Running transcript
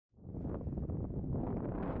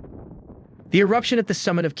The eruption at the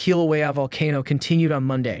summit of Kīlauea volcano continued on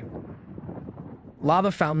Monday.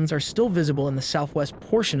 Lava fountains are still visible in the southwest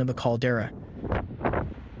portion of the caldera.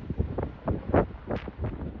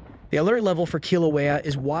 The alert level for Kīlauea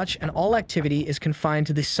is watch, and all activity is confined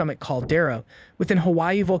to the summit caldera within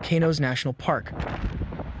HAWAIʻI Volcanoes National Park.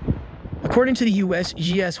 According to the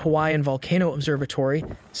USGS Hawaiian Volcano Observatory,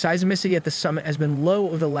 seismicity at the summit has been low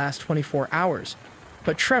over the last 24 hours,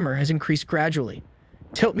 but tremor has increased gradually.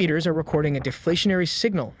 Tilt meters are recording a deflationary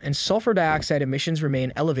signal, and sulfur dioxide emissions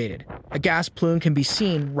remain elevated. A gas plume can be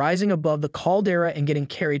seen rising above the caldera and getting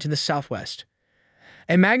carried to the southwest.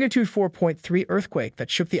 A magnitude 4.3 earthquake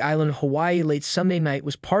that shook the island of Hawaii late Sunday night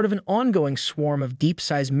was part of an ongoing swarm of deep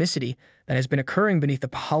seismicity that has been occurring beneath the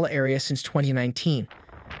Pahala area since 2019.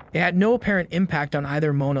 It had no apparent impact on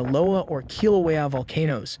either Mauna Loa or Kīlauea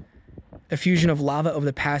volcanoes. The fusion of lava over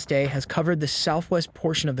the past day has covered the southwest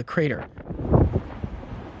portion of the crater.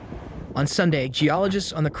 On Sunday,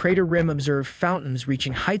 geologists on the crater rim observed fountains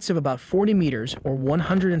reaching heights of about 40 meters or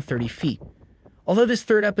 130 feet. Although this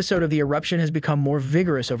third episode of the eruption has become more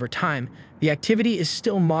vigorous over time, the activity is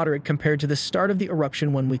still moderate compared to the start of the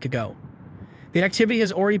eruption 1 week ago. The activity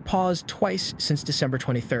has already paused twice since December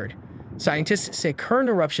 23rd. Scientists say current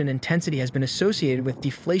eruption intensity has been associated with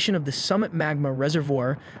deflation of the summit magma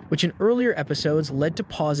reservoir, which in earlier episodes led to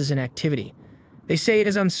pauses in activity. They say it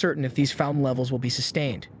is uncertain if these fountain levels will be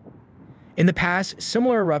sustained. In the past,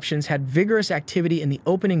 similar eruptions had vigorous activity in the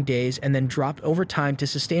opening days and then dropped over time to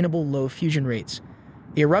sustainable low fusion rates.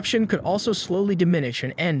 The eruption could also slowly diminish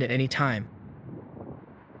and end at any time.